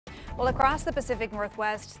Well, across the Pacific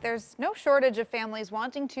Northwest, there's no shortage of families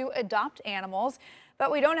wanting to adopt animals,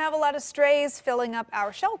 but we don't have a lot of strays filling up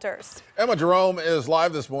our shelters. Emma Jerome is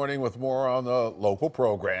live this morning with more on the local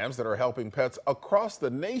programs that are helping pets across the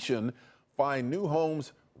nation find new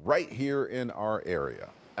homes right here in our area.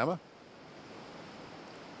 Emma?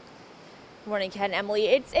 Good morning, Ken, Emily.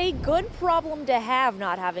 It's a good problem to have,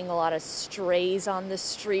 not having a lot of strays on the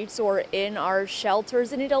streets or in our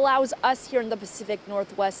shelters, and it allows us here in the Pacific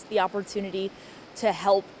Northwest the opportunity to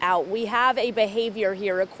help out. We have a behavior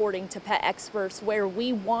here, according to pet experts, where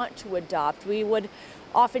we want to adopt. We would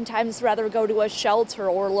oftentimes rather go to a shelter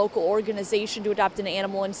or a local organization to adopt an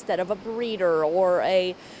animal instead of a breeder or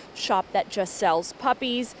a shop that just sells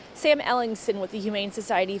puppies. Sam Ellingson with the Humane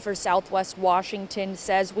Society for Southwest Washington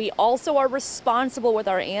says we also are responsible with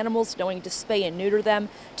our animals, knowing to spay and neuter them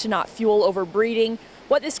to not fuel overbreeding.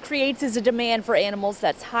 What this creates is a demand for animals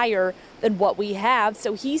that's higher than what we have.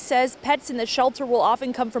 So he says pets in the shelter will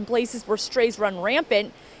often come from places where strays run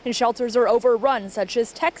rampant and shelters are overrun, such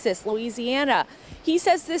as Texas, Louisiana. He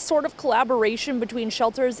says this sort of collaboration between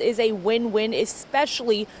shelters is a win-win,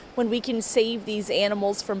 especially when we can save these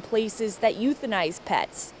animals from places that euthanize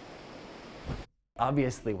pets.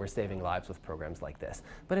 Obviously, we're saving lives with programs like this,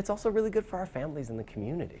 but it's also really good for our families in the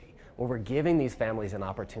community, where we're giving these families an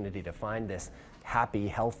opportunity to find this happy,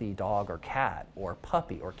 healthy dog or cat or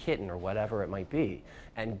puppy or kitten or whatever it might be,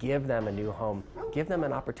 and give them a new home, give them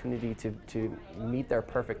an opportunity to meet their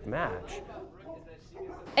perfect match.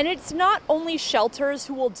 And it's not only shelters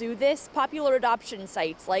who will do this. Popular adoption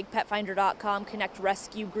sites like PetFinder.com connect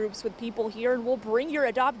rescue groups with people here and will bring your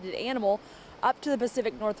adopted animal up to the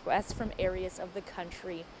Pacific Northwest from areas of the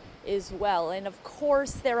country as well. And of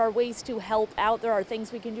course, there are ways to help out. There are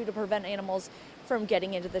things we can do to prevent animals from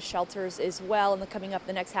getting into the shelters as well. And coming up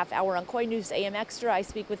the next half hour on KOIN News AM Extra, I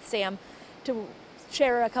speak with Sam to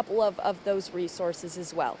share a couple of those resources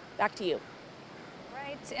as well. Back to you.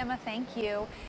 Right, Emma, thank you.